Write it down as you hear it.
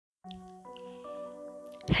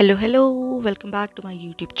Hello, welcome back to my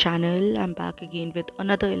YouTube channel. I'm back again with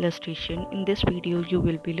another illustration. In this video, you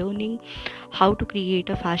will be learning how to create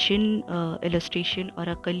a fashion illustration or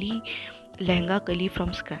a Kali Lehenga Kali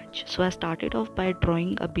from scratch. So I started off by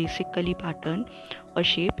drawing a basic Kali pattern or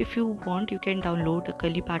shape. If you want, you can download a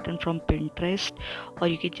Kali pattern from Pinterest, or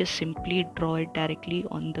you can just simply draw it directly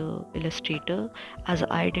on the illustrator as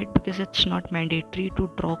I did, because it's not mandatory to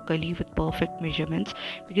draw Kali with perfect measurements,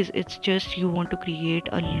 because it's just you want to create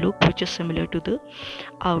a look which is similar to the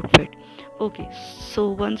outfit. Okay, so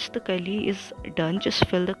once the Kali is done, just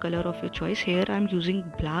fill the color of your choice. Here I'm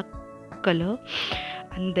using black color,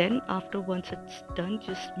 and then after once it's done,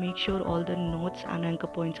 just make sure all the nodes and anchor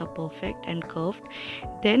points are perfect and curved.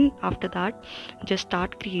 Then after that, just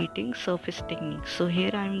start creating surface techniques. So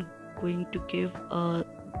here I'm going to give a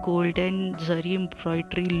golden zari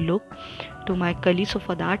embroidery look to my Kali. So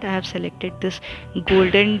for that, I have selected this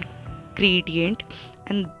golden gradient,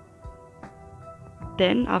 and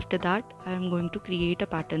then after that I am going to create a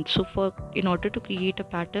pattern. So in order to create a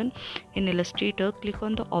pattern in Illustrator, click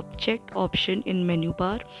on the object option in menu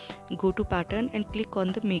bar, go to pattern and click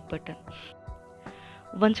on the make button.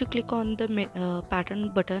 Once you click on the pattern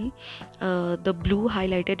button, the blue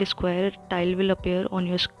highlighted square tile will appear on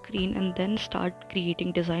your screen, and then start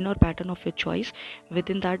creating design or pattern of your choice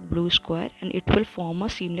within that blue square, and it will form a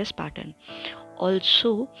seamless pattern.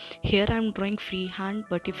 Also, here I'm drawing freehand,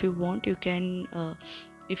 but if you want, you can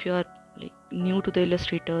if you are like new to the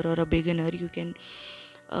Illustrator or a beginner, you can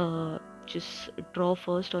just draw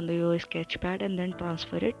first on your sketchpad and then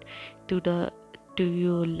transfer it to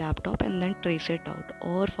your laptop and then trace it out.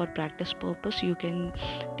 Or for practice purpose, you can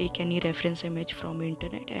take any reference image from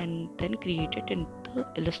internet and then create it in the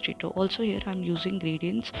Illustrator. Also, here I'm using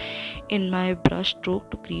gradients in my brush stroke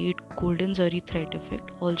to create golden zari thread effect.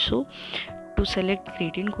 Also, to select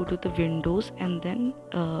gradient, go to the windows and then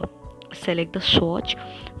select the swatch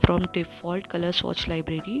from default color swatch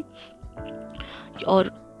library.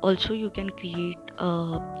 Or also you can create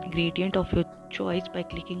a gradient of your choice by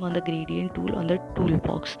clicking on the gradient tool on the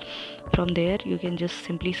toolbox. From there you can just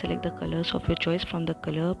simply select the colors of your choice from the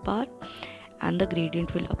color bar, and the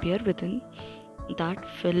gradient will appear within that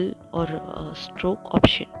fill or stroke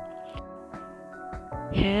option.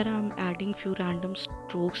 Here I'm adding few random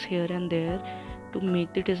strokes here and there to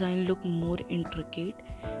make the design look more intricate.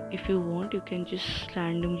 If you want, you can just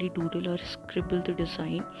randomly doodle or scribble the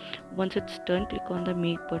design. Once it's done, click on the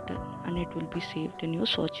make button and it will be saved in your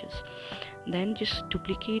swatches. Then just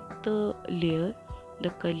duplicate the layer, the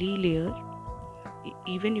Kali layer.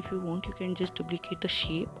 Even if you want, you can just duplicate the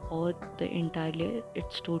shape or the entire layer.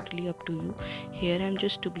 It's totally up to you. Here I'm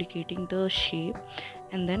just duplicating the shape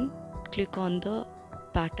and then click on the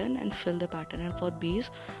pattern and fill the pattern. And for base,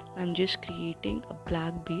 I'm just creating a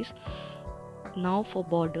black base. Now for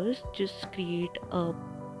borders, just create a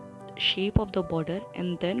shape of the border,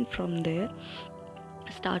 and then from there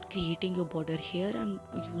start creating your border. Here I'm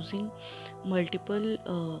using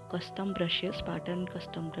multiple custom brushes, pattern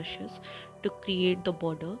custom brushes, to create the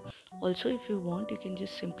border. Also, if you want, you can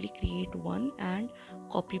just simply create one and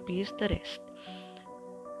copy paste the rest,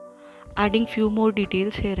 adding few more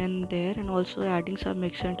details here and there, and also adding some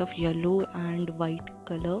accent of yellow and white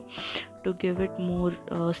color to give it more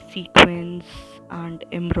sequence and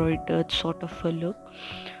embroidered sort of a look.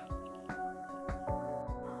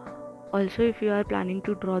 Also, if you are planning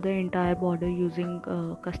to draw the entire border using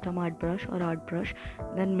custom art brush or art brush,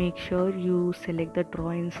 then make sure you select the draw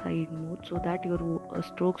inside mode so that your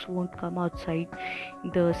strokes won't come outside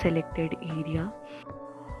the selected area.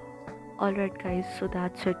 Alright guys, so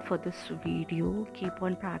that's it for this video. Keep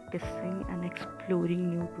on practicing and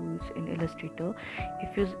exploring new tools in Illustrator.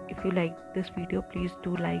 If you like this video, please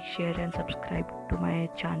do like, share and subscribe to my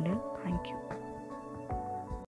channel. Thank you.